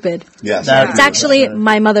just stupid. Yes, it's actually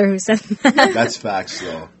my mother who said that. That's facts,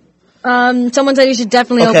 though. Someone said you should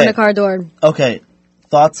definitely open a car door. Okay.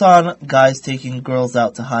 Thoughts on guys taking girls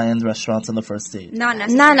out to high-end restaurants on the first date? Not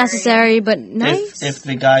necessary, but nice. If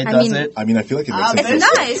the guy does it. I mean, I feel like it makes it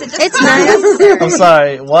nice. It's nice. I'm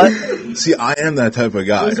sorry, what? See, I am that type of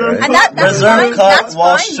guy, right? And that's fine. That's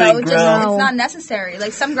fine, though. It's not necessary.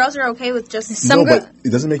 Like, some girls are okay with just... but it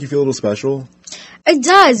doesn't make you feel a little special? It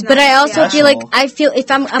does, but I also feel like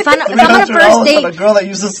if I'm on a first date, a girl that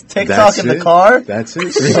uses TikTok in the car. That's it.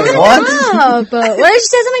 What? But what did she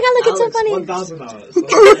say? Oh my god, look, it's so funny.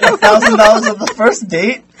 $1,000 on the first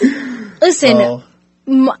date. Listen,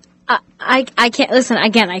 I can't listen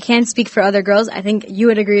again. I can't speak for other girls. I think you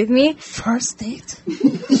would agree with me. First date?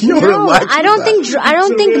 No, I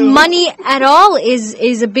don't think money at all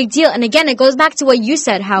is a big deal. And again, it goes back to what you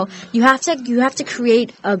said, how you have to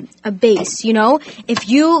create a base. You know, if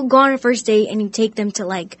you go on a first date and you take them to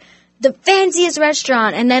like the fanciest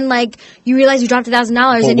restaurant, and then like you realize you dropped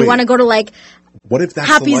 $1,000 and you want to go to like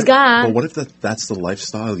Happy's Ga. But what if that's the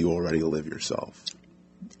lifestyle you already live yourself?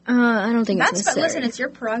 I don't think it's necessary. Listen, it's your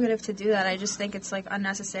prerogative to do that. I just think it's like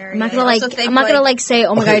unnecessary. I'm not gonna say,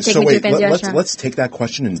 oh my god, take me to a fancy restaurant. Let's take that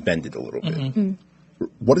question and bend it a little bit. Mm-hmm.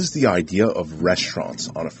 What is the idea of restaurants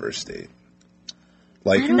on a first date?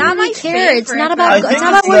 Like, I don't really care. It's not about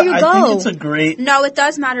where you go. I think it's a great... No, it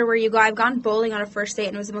does matter where you go. I've gone bowling on a first date,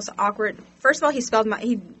 and it was the most awkward... First of all, he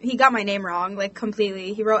got my name wrong, like,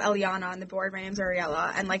 completely. He wrote Eliana on the board. My name's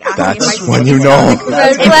Ariella. And, like, asked me if That's when you know.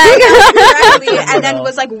 Red flag. And then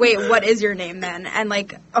was like, wait, what is your name then? And,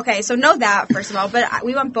 like, okay, so know that, first of all. But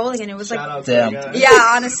we went bowling, and it was like... Damn.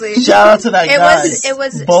 Yeah, honestly. Shout out to that guy. It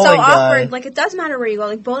was so awkward. Like, it does matter where you go.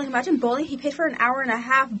 Like, bowling, imagine bowling. He paid for an hour and a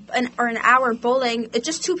half, or an hour bowling. It's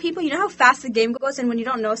just two people. You know how fast the game goes, and when you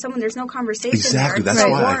don't know someone, there's no conversation. Exactly. There. That's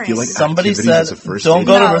why I feel like somebody said, don't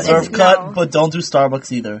go to Reserve Cut, but don't do Starbucks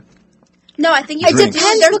either. No, I think it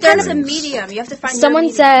depends. There's a medium. You have to find. Someone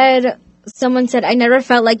said, I never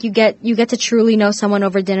felt like you get to truly know someone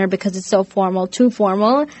over dinner because it's so formal, too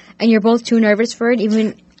formal, and you're both too nervous for it.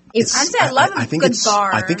 Even if I think good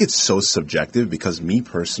bar. I think it's so subjective because me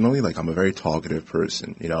personally, like, I'm a very talkative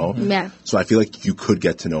person, you know. Mm-hmm. Yeah. So I feel like you could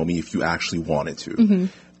get to know me if you actually wanted to. Mm-hmm.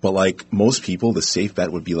 But, like, most people, the safe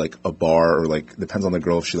bet would be, like, a bar or, like, depends on the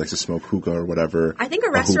girl if she likes to smoke hookah or whatever. I think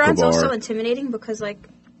a restaurant's also intimidating because, like,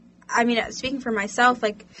 I mean, speaking for myself,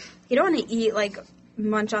 like, you don't want to eat, like,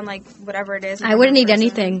 munch on, like, whatever it is. I wouldn't eat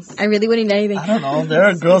anything. I really wouldn't eat anything. I don't know. There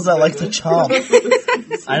are girls that like to chomp.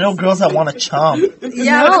 I know girls that want to chomp.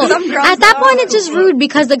 Yeah, no. At that point, it's just rude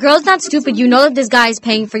because the girl's not stupid. You know that this guy is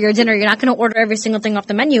paying for your dinner. You're not going to order every single thing off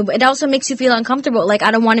the menu. But it also makes you feel uncomfortable. Like,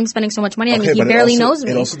 I don't want him spending so much money on me. He barely knows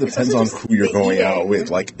me. It also depends on who you're going out with.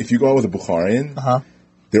 Like, if you go out with a Bukharian,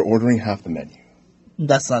 they're ordering half the menu.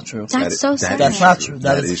 That's not true. That's so sad. That's not true.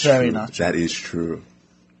 That is very not true. That is true.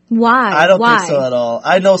 Why? I don't think so at all.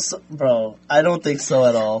 I know, bro. I don't think so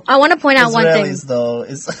at all. I want to point out one thing. Though,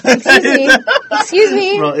 Excuse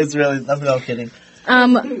me. Bro, Israelis. I'm not kidding.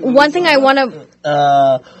 One thing I want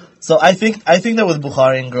to. So I think that with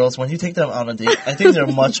Bukharian girls, when you take them on a date, I think they're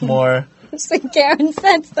much more. So Karen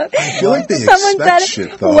said stuff. I feel like someone said,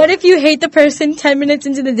 shit, though. What if you hate the person 10 minutes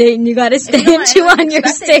into the date and you gotta stay and chew on your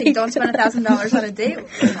steak? Don't spend $1,000 on a date.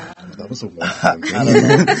 That was a one-time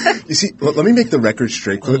thing. You see, let me make the record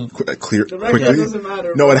straight, clear, quickly. Doesn't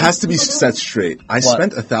matter, no, it has to be set straight. I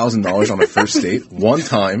spent $1,000 on a first date one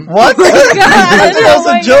time. What? That was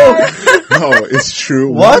a joke. No, it's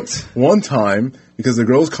true. What? One time. Because the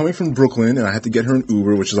girl was coming from Brooklyn, and I had to get her an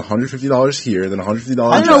Uber, which is $150 here, then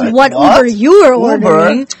 $150 I don't know what Uber you were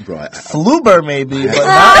ordering. Bro, Fluber maybe, but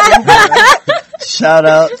not Uber. Shout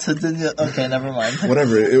out to Danielle. Okay, never mind.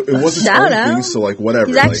 Whatever. It wasn't Shout anything, out. so like whatever.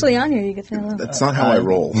 He's actually on here. You can say hello. That's not how I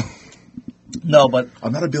roll. No, but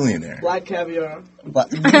I'm not a billionaire. Black caviar. you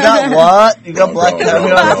got what? You got black caviar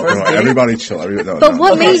on the first date? Everybody chill. But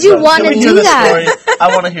what made you want to do that? I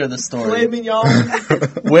want to hear the story. Flaming y'all.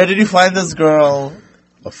 Where did you find this girl?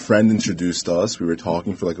 A friend introduced us. We were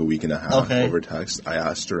talking for like a week and a half Okay. over text. I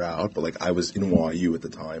asked her out, but like I was in YU at the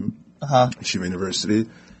time, Uh-huh. Shiva University.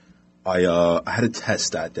 I had a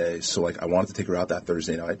test that day, so like I wanted to take her out that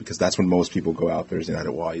Thursday night because that's when most people go out Thursday night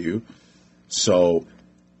at YU. So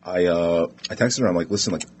I texted her. I'm like,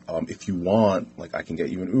 listen, like if you want, like I can get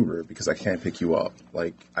you an Uber because I can't pick you up.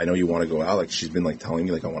 Like I know you want to go out. Like she's been like telling me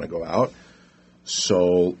like I want to go out.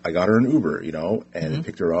 So I got her an Uber, you know, and it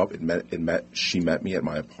picked her up. She met me at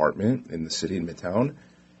my apartment in the city in Midtown,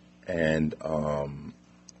 and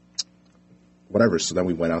whatever. So then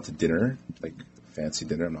we went out to dinner, like fancy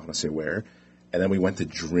dinner. I'm not gonna say where, and then we went to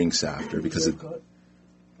drinks after because it.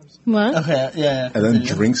 What? Okay, yeah. And then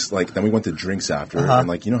drinks, like, then we went to drinks after, and,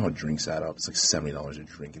 like, you know how drinks add up? It's like $70 a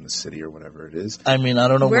drink in the city or whatever it is. I mean, I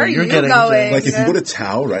don't know where you're you getting going? Like, if you go to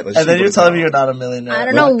Tao, right? And then you're telling me you're not a millionaire. I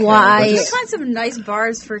don't know why. Let's find some nice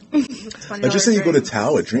bars for $20. Let's just say you go to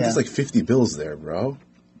Tao, a drink Yeah. is like 50 bills there, bro.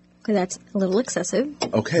 Okay, that's a little excessive.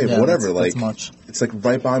 Okay, Yeah, whatever. that's like, much. it's like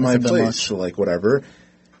right by my a bit place, much. so like whatever.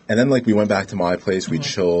 And then like we went back to my place, we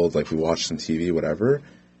chilled, like we watched some TV, whatever.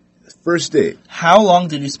 First date, How long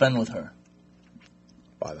did you spend with her?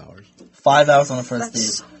 5 hours. 5 hours on the first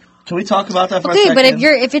date. Can we talk about that for a Okay, second? but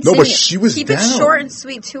if it's No, but she was Keep down. it short and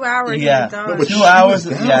sweet. 2 hours. Yeah, And No, but 2 she hours.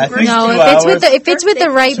 was down. Yeah, I think no, 2 if hours. it's with the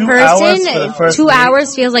right 2 hours for the person, first 2 date.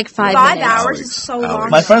 hours feels like 5 5 minutes. hours is so long.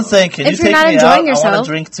 My friend's saying, "Can If you you're take not me enjoying out? I want yourself. to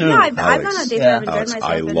drink too." Yeah, I've been on a Alex, date yeah. that I've enjoyed Alex,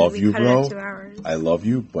 myself. I and love we you, cut it bro. at 2 hours. I love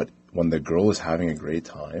you, but when the girl is having a great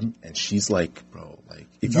time and she's like, bro, like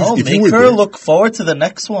if No, you make were her there- look forward to the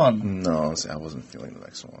next one. No, see, I wasn't feeling the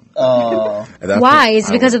next one. At that Why? point, Is it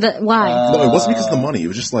I because was- of the why? No, it wasn't because of the money. It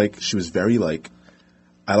was just like she was very like.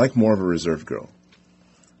 I like more of a reserved girl.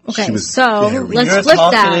 Okay, she was so very- let's You're flip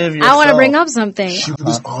that. talkative I want to yourself. bring up something. She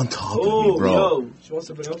was on top of me, Oh, bro. yo. She wants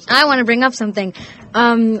to bring up something. I want to bring up something.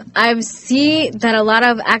 I see that a lot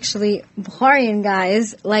of actually Baharian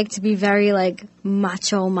guys like to be very like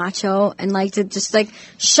macho and like to just like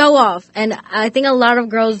show off. And I think a lot of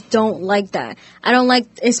girls don't like that. I don't like,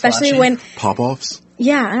 especially Flashy. when, Pop-offs?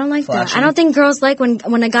 yeah, I don't like Flashy. that. I don't think girls like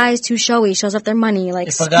when a guy is too showy, shows off their money, like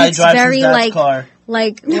If a guy speaks drives very his dad's like, car,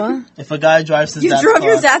 like what? if a guy drives his You dad's drove car,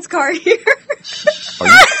 your dad's car here.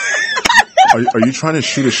 Are you trying to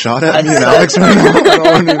shoot a shot at me and Alex right now? I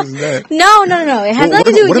don't understand. No. It has Well,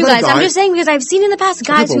 nothing to what do with about you a guys. I'm guy- just saying because I've seen in the past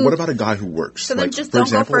Okay, guys but who what about a guy who works? So then Like, just for don't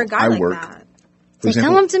example, go for a guy I like work. that. For like, tell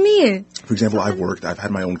example, them to me. For example, I've worked. I've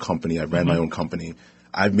had my own company. I've ran my own company.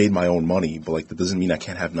 I've made my own money, but like that doesn't mean I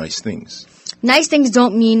can't have nice things. Nice things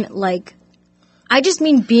don't mean like. I just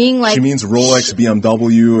mean being like. She means Rolex,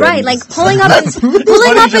 BMW, right, and like pulling up and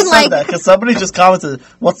like. because somebody just commented,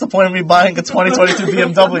 "What's the point of me buying a 2022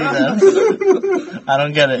 BMW then?" I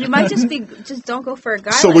don't get it. You might just don't go for a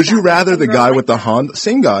guy. So like would you that. rather the Girls guy like with the that. Honda,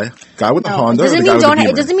 same guy with the No, Honda, it or the doesn't guy mean with the don't. Beamer?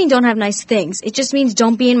 It doesn't mean don't have nice things. It just means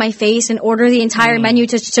don't be in my face and order the entire menu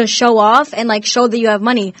to show off and like show that you have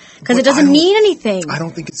money because But it doesn't I don't- mean anything. I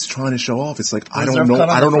don't think it's trying to show off. It's like I Reserve don't know. cut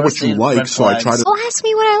on I don't the know what first you date, like, red so I try to. Oh, ask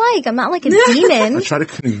me what I like. I'm not like a demon. I try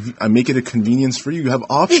to. I make it a convenience for you. You have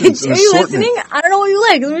options. Are an you assortment. listening? I don't know what you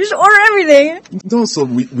like. Let me just order everything. No, so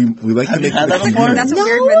we like Have to you make had it a that before? convenience. That's a No.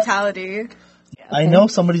 weird mentality. I know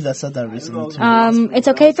somebody that said that recently too. It's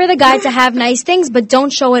okay for the guy to have nice things, but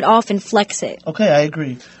don't show it off and flex it. Okay, I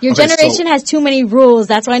agree. Your Okay, generation so- has too many rules.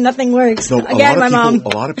 That's why nothing works. So Again, my mom. a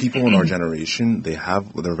lot of people in our generation,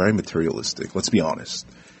 they're very materialistic. Let's be honest.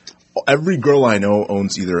 Every girl I know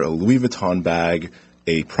owns either a Louis Vuitton bag,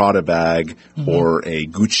 a Prada bag, or a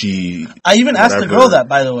Gucci. I even asked the whatever, girl that,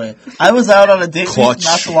 by the way. I was out on a date clutch,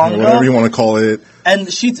 not so long or whatever you ago, want to call it. and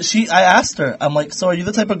I asked her, I'm like, so are you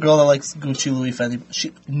the type of girl that likes Gucci, Louis,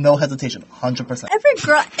 Fendi? No hesitation, 100%. Every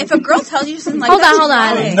girl, if a girl tells you something like Hold that,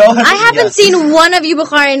 on. No, I haven't yes. seen one of you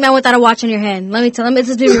Bukharian men without a watch in your hand. Let me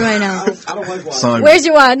listen to me right now. I don't like watch. Son, Where's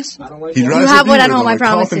your watch? I don't like he watch. drives You have a one at Beamer, home, though. I It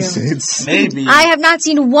promise you. compensates. Maybe. I have not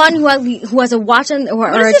seen one who has a watch or a does it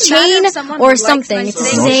matter chain if someone or likes something. nice It's the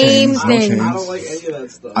things? No same chains, no thing. chains. I don't like any of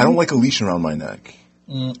that stuff. I don't like a leash around my neck.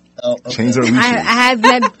 Oh, okay. Chains are leashes. I have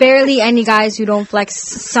met barely any guys who don't flex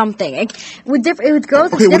something. Like, with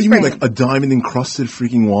girls, Okay, it's what do you mean, different. like a diamond encrusted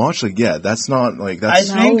freaking watch? Like, yeah, that's not like I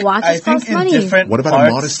that's. think, watches I think cost in money. different What about parts,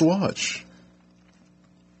 a modest watch?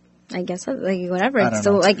 I guess like whatever. It's don't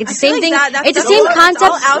still know. like it's the same thing. That's It's the same concept.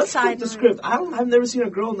 all outside. The script. I've never seen a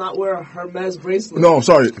girl not wear a Hermes bracelet. No, I'm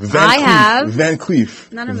sorry. I have. Van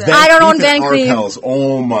Cleef. None of that. I don't own Cleef Van and Cleef. Arkells.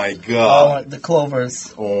 Oh my Oh, god. the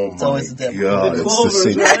Clovers. Oh It's my always the damn god. The It's the Clovers,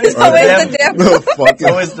 same. right? It's always the damn It's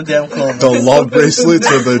always the damn Clovers. The love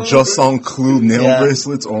bracelets or the Just on Clue nail Yeah.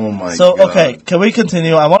 bracelets. Oh my So, god. okay, can we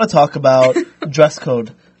continue? I want to talk about dress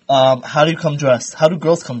code. How do you come dressed? How do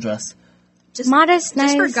girls come dressed? Just Modest,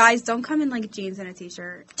 nice. Just for guys, don't come in like jeans and a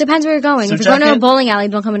t-shirt. Depends where you're going. Suit If you're going to a jacket? bowling alley,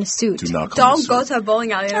 don't come in a suit. Do not come Don't in a go suit. to a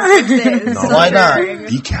bowling alley. No. Why not?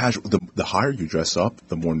 Be casual. The higher you dress up,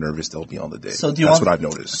 the more nervous they'll be on the date. So do you That's want- what I've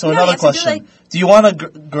noticed. So Yeah, another you have to do, question. like- Do you want a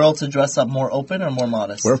girl to dress up more open or more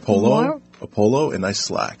modest? Wear a polo, More? and nice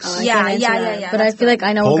slacks. I Yeah, can't answer yeah, that. yeah, But I that's feel like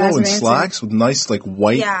I know what guys Polo would and answer. slacks with nice like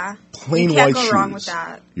white, Yeah. plain You can't white go shoes. wrong with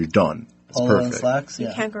that. You're done. It's Polo and perfect. slacks? You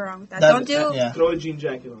Yeah. can't go wrong with that. That- Don't do. Yeah. Throw a jean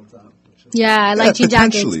jacket on top. Yeah, I like jean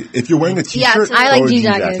jackets. Potentially, if you're wearing a t-shirt, I like throw a jean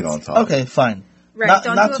jean jackets. jacket on top. Okay, fine. Right, Not,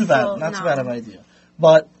 don't not do a too bad. full- Not too no. bad of an idea.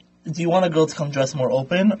 But do you want a girl to come dressed more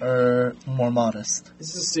open or more modest?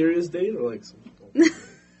 Is this a serious date or like some?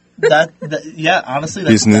 Yeah, honestly,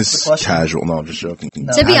 that's the Business, question. casual. No, I'm just joking.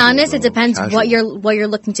 No. To be Casual, honest, it though. depends Casual. what you're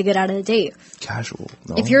looking to get out of the date. Casual.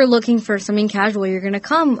 No. If you're looking for something casual, you're gonna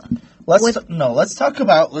come. Let's talk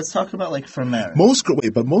about like for marriage.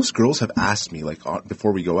 most girls have asked me like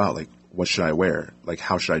before we go out, like, what should I wear? Like,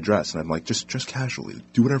 how should I dress? And I'm like, just dress casually.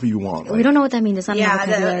 Do whatever you want. We Like, don't know what that means. It's not Yeah, a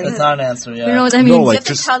vocabulary. That's not an answer. Yeah. We don't know what that No, means. like, You have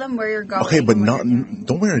to just- tell them where you're going. Okay, but and what not. you're doing.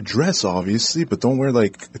 Don't wear a dress, obviously. But don't wear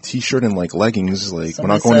like a t-shirt and like leggings. Like, we're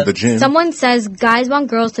Somebody not going to said- the gym. Someone says guys want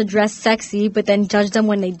girls to dress sexy, but then judge them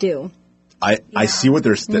when they do. I see what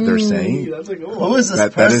they're saying. That's like, Who is this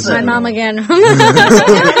That person? is My a- mom again. Who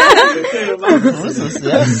is this?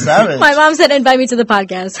 Yeah, savage. My mom said invite me to the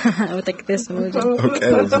podcast with like this emoji.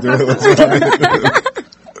 Okay, let's do it.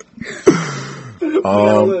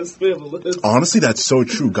 Let's do it. Honestly, that's so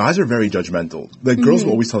true. Guys are very judgmental. Like, girls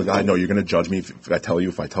will always tell a guy, no, you're going to judge me if I tell you.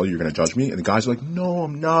 If I tell you, you're going to judge me. And the guys are like, no,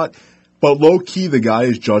 I'm not. But low-key, the guy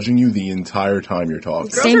is judging you the entire time you're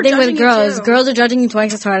talking. Girls Same are thing with judging you girls. too. Girls are judging you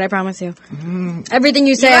twice as hard, I promise you. Everything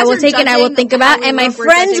you say, guys I will are take and I will judging think how about, we and my look, we're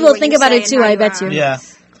friends judging will what think you about say it too, and how I you bet you. act. Yeah.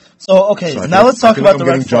 So okay, So I now feel- let's I talk feel like about I'm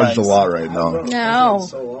the red getting judged flags. a lot right now.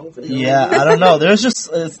 No. Yeah, I don't know.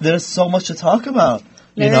 There's so much to talk about.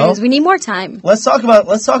 You There know, is. We need more time. let's talk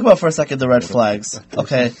about for a second the red flags.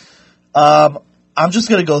 Okay, I'm just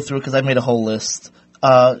gonna go through because I made a whole list.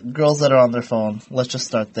 Girls that are on their phone. Let's just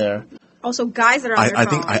start there. Also, guys that are on their I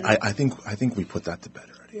phone. think we put that to bed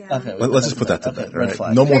already. Yeah. Okay, Let's just put that to okay, bed. red Right?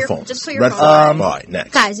 flag. No more your- phones. just put your Red phone flag. away. Bye.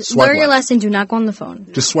 Next. Guys, Swipe learn your left. lesson. Do not go on the phone.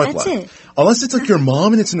 Just swipe That's left. it. Unless it's like your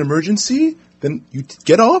mom and it's an emergency, then you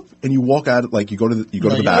get up and you walk out. Like you go to the No, you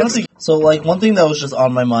don't bathroom. think- So, like, one thing that was just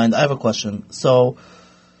on my mind, I have a question. So,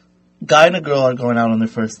 guy and a girl are going out on their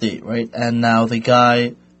first date, right? And now the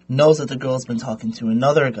guy knows that the girl's been talking to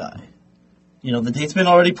another guy. You know, the date's been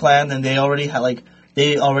already planned, and they already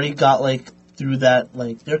got, through that,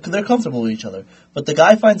 they're comfortable with each other. But the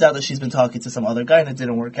guy finds out that she's been talking to some other guy and it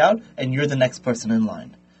didn't work out, and you're the next person in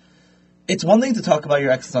line. It's one thing to talk about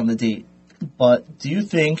your exes on the date, but do you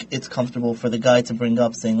think it's comfortable for the guy to bring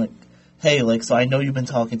up saying, hey, so I know you've been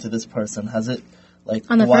talking to this person. Has it,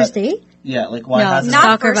 On the why- first date? Yeah, why No, hasn't Not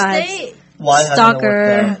Stalker first vibes. date. why hasn't it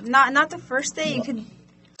Stalker. worked out? Not the first date. You could.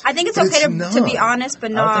 I think it's But okay it's to be not. honest,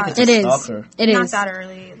 but I don't think not it's It is. Stalker. It not is. that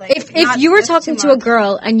early. If you were that's talking too to a much.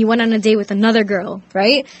 girl and you went on a date with another girl,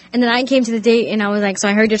 right? And then I came to the date and I was like, so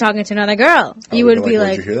I heard you're talking to another girl. You would be Where'd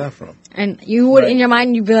like, you hear that from? and you would Right. in your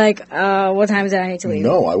mind, you'd be like, what time is it? I need to leave.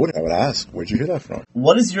 No, I wouldn't. I would ask, where'd you hear that from?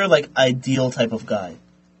 What is your, ideal type of guy?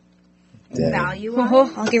 Damn. value. I'll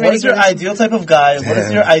get What ready is for your this. ideal type of guy? What is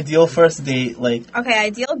Damn. your ideal first date? Okay,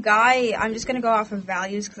 ideal guy. I'm just gonna go off of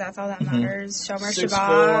values because that's all that matters. Shomer 6'4".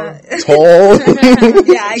 Shabbat. Tall,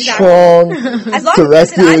 Yeah, exactly. strong, As long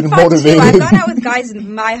directed, as I'm 5'2", motivated. I've gone out with guys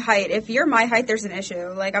my height. If you're my height, there's an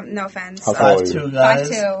issue. No offense. How tall are you? 5'2" guys.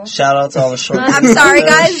 5'2". Shout out to all the short I'm sorry,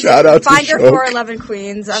 guys. Shout out to Find your Choke. 4'11"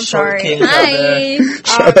 queens. I'm Short sorry. king. Hi.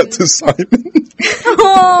 Shout out to Simon.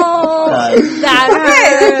 Oh, Guys. that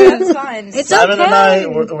Okay, hurts. that's fine. It's Simon okay. and I,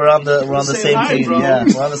 we're on the Say same hi, team. bro. Yeah,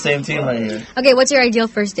 we're on the same team right here. Okay, what's your ideal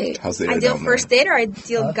first date? How's the Ideal down first date or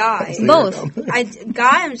ideal guy? Both. Guy,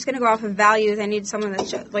 I'm just gonna go off of values. I need someone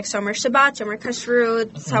that's like Shomer Shabbat, Shomer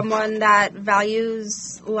Kashrut, someone that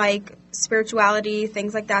values spirituality,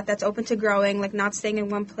 things like that. That's open to growing, not staying in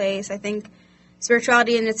one place. I think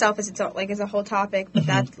spirituality in itself is is a whole topic, but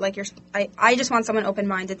that's I just want someone open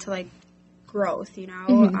minded to growth, you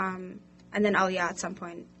know, and then Aliyah at some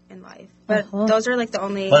point in life. But those are like the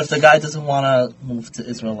only. But if the guy doesn't want to move to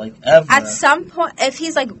Israel, like ever, at some point, if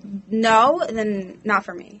he's like no, then not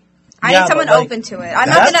for me. I need someone open to it. I'm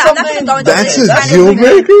not gonna go into That's a deal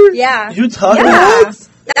breaker? Yeah. You talking about?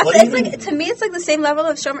 It's like, to me, it's like the same level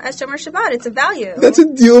of Shomer Shabbat. It's a value. That's a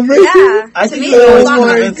deal breaker? Yeah. To me, there are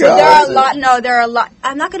a lot.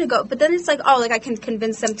 I'm not going to go. But then it's like, I can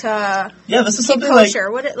convince them to this is something kosher.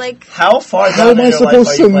 How far How am I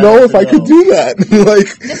supposed to know if I could do that?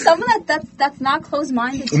 Just someone that's not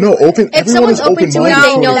closed-minded. No, open. If someone's open to it,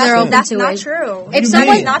 they know they're open to it. That's not true. If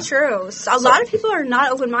someone's not true. A lot of people are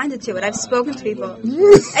not open-minded to it. I've spoken to people.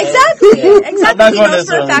 Exactly. He knows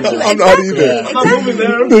for a fact. I'm not either. I'm not moving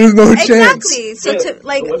there. There's no chance. Exactly. So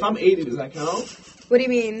if I'm 80, does that count? What do you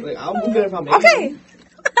mean? I'll move there if I'm 80. Okay.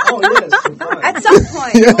 Oh yes. Fine. At some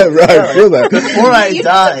point. Yeah, right. I feel that. Before I die. You'd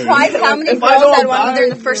be surprised how many girls that want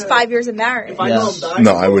their first 5 years of marriage. If I know I'm dying,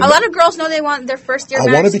 no, I would. A lot of girls know they want their first year. I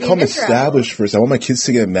want to become established first. I want my kids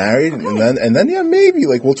to get married, and then maybe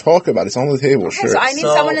we'll talk about it. It's on the table. Okay, sure. So I need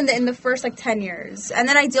someone in the first 10 years, and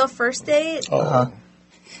then ideal first date.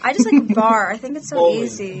 I just like a bar. I think it's so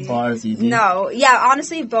easy. Bar is easy. No, yeah,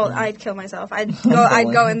 honestly, I'd kill myself. I'd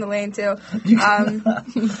go in the lane too.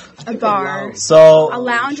 A bar. So a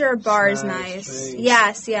lounge or a bar is nice.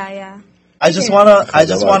 Yes, yeah. I just wanna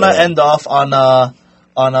end off on a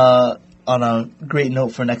great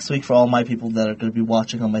note for next week for all my people that are going to be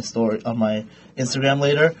watching on my story on my Instagram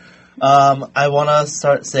later. I want to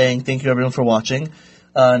start saying thank you everyone for watching.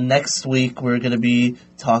 Next week we're going to be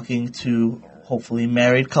talking to hopefully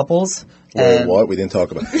married couples. Wait, what? We didn't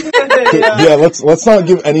talk about it. Yeah, let's not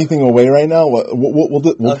give anything away right now.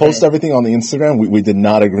 We'll post everything on the Instagram. We did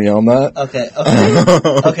not agree on that.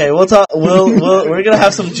 Okay. We'll talk. We're gonna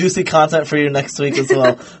have some juicy content for you next week as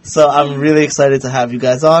well. So I'm really excited to have you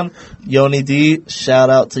guys on. Yoni D, shout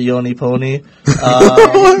out to Yoni Pony.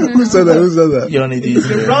 Who said that? Yoni D.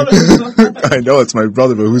 I know it's my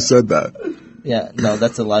brother, but who said that? Yeah, no,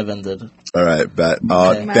 that's a live ended. All right, bet.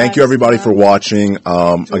 Thank you everybody for watching.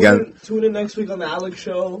 Again, tune in next week on the Alex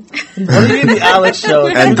Show. What do you mean the Alex Show?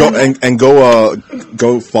 And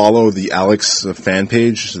go follow the Alex fan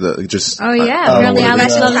page. Apparently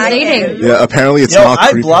Alex loves dating. Yeah, apparently it's not.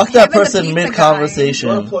 I blocked that person mid conversation.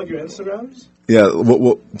 You want to plug your Instagrams? Yeah,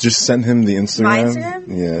 we'll just send him the Instagram. My Instagram?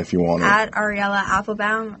 Yeah, if you want it. At Ariella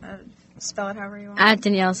Applebaum. Spell it however you want. At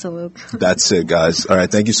Danielle Saluk. That's it, guys. All right,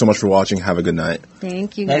 thank you so much for watching. Have a good night.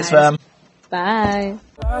 Thank you, guys. Thanks, fam. Bye.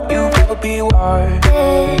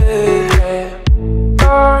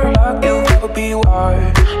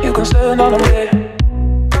 You can stand on the way.